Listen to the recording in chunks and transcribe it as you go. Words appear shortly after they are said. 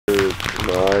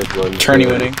one. Tourney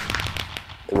winning.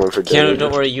 The one for Keanu,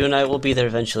 don't worry, you and I will be there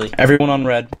eventually. Everyone on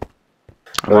red.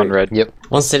 I'm on red. Yep,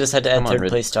 Once they decide to add I'm on third red.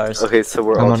 place stars. Okay, so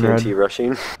we're I'm all on red. TNT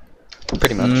rushing.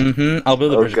 pretty much. I'll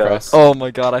build a Oh, bridge God. across. Oh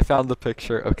my god, I found the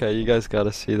picture. Okay, you guys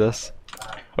gotta see this.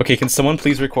 Okay, can someone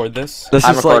please record this? This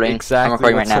I'm is recording. like exactly I'm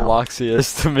recording what right now. Saloxi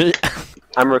is to me.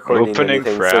 I'm recording Opening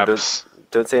anything, fraps. so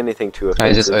don't say anything too offensive.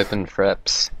 I just opened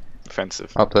fraps,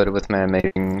 Offensive. uploaded with my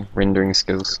amazing rendering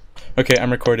skills. Okay,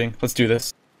 I'm recording. Let's do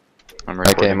this. I'm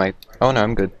recording. Okay, oh no,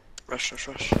 I'm good. Rush, rush,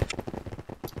 rush.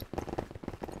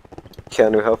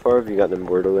 Keanu, how far have you gotten in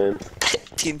Borderlands?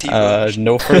 TNT rush.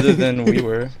 No further than we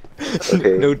were.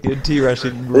 Okay. No TNT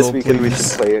rushing. This weekend we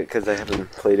should play it because I haven't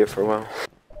played it for a while.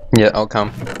 Yeah, I'll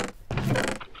come.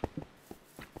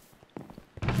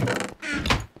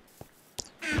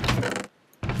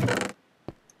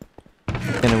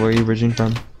 Anna, where are you bridging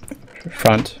from?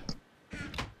 Front.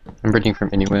 I'm bridging from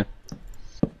anywhere.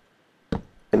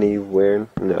 Anywhere?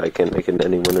 No, I can't make it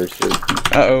anyone or two.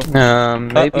 Uh-oh.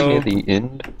 Maybe Uh-oh. near the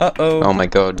end. Uh-oh. Oh my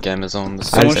god, game is on.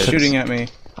 Someone's I- shooting at me.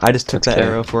 I just took that Okay.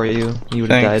 arrow for you. You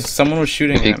would have died. Thanks. Someone was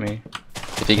shooting If you- at me.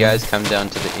 If you guys come down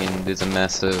to the end, there's a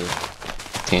massive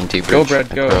TNT bridge Go, Brad,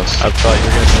 go. across. I thought you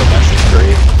were gonna say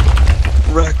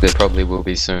message 3. There probably will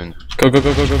be soon. Go, go,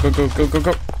 go, go, go, go, go, go, go,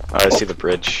 go. I see the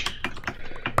bridge.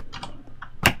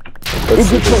 Let's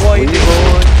see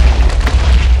this.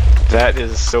 That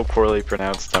is so poorly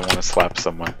pronounced, I want to slap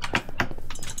someone.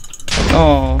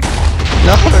 Oh.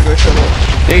 No, go shut up.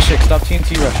 Dashik, stop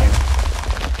TNT rushing.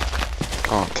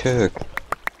 Oh, Kirk.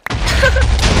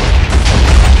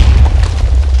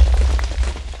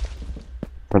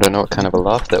 I don't know what kind of a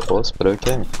laugh that was, but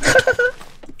okay.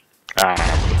 Ah.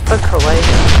 Fuck Hawaii.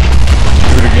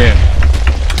 Do it again.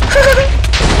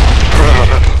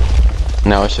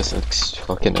 Now it's just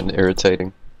fucking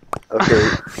irritating. Okay.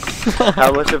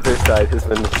 How much of their side has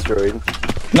been destroyed?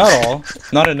 Not all.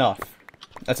 Not enough.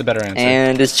 That's a better answer.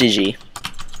 And it's GG.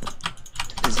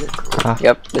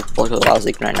 Yep, it's both of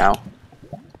the right now.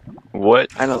 What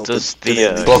I know, does but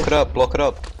the Block it up, block it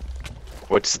up.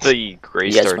 what's the gray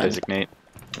Yes, star man. designate?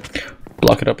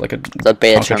 Block it up like a The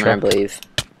beta Tonka tournament, I truck. believe.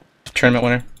 Tournament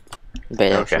winner.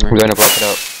 Beta Okay. I'm tournament. going to block it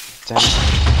up. Damn it.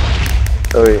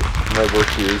 Oh wait, my work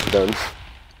here is done.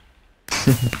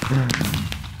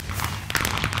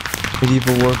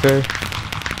 Medieval warfare.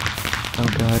 Oh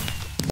god.